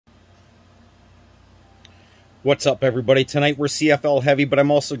What's up, everybody? Tonight we're CFL heavy, but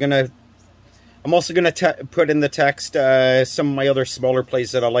I'm also gonna put in the text some of my other smaller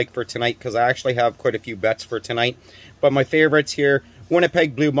plays that I like for tonight, because I actually have quite a few bets for tonight. But my favorites here: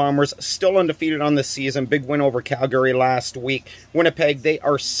 Winnipeg Blue Bombers, still undefeated on this season. Big win over Calgary last week. Winnipeg, they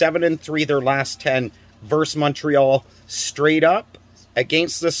are 7-3 their last 10 versus Montreal, straight up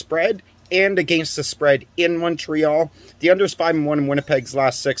against the spread and against the spread in Montreal. The under's 5-1 in Winnipeg's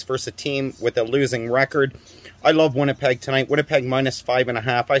last 6 versus a team with a losing record. I love Winnipeg tonight. Winnipeg minus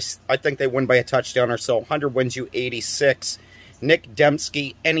 5.5. I think they win by a touchdown or so. 100 wins you 86. Nick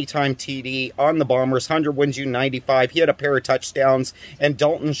Dembski, anytime TD on the Bombers. 100 wins you 95. He had a pair of touchdowns. And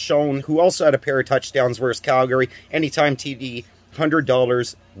Dalton Schoen, who also had a pair of touchdowns versus Calgary. Anytime TD,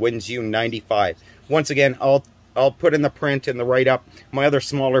 $100 wins you 95. Once again, I'll put in the print and the write-up. My other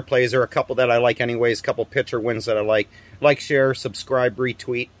smaller plays are a couple that I like anyways. A couple pitcher wins that I like. Like, share, subscribe,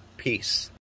 retweet. Peace.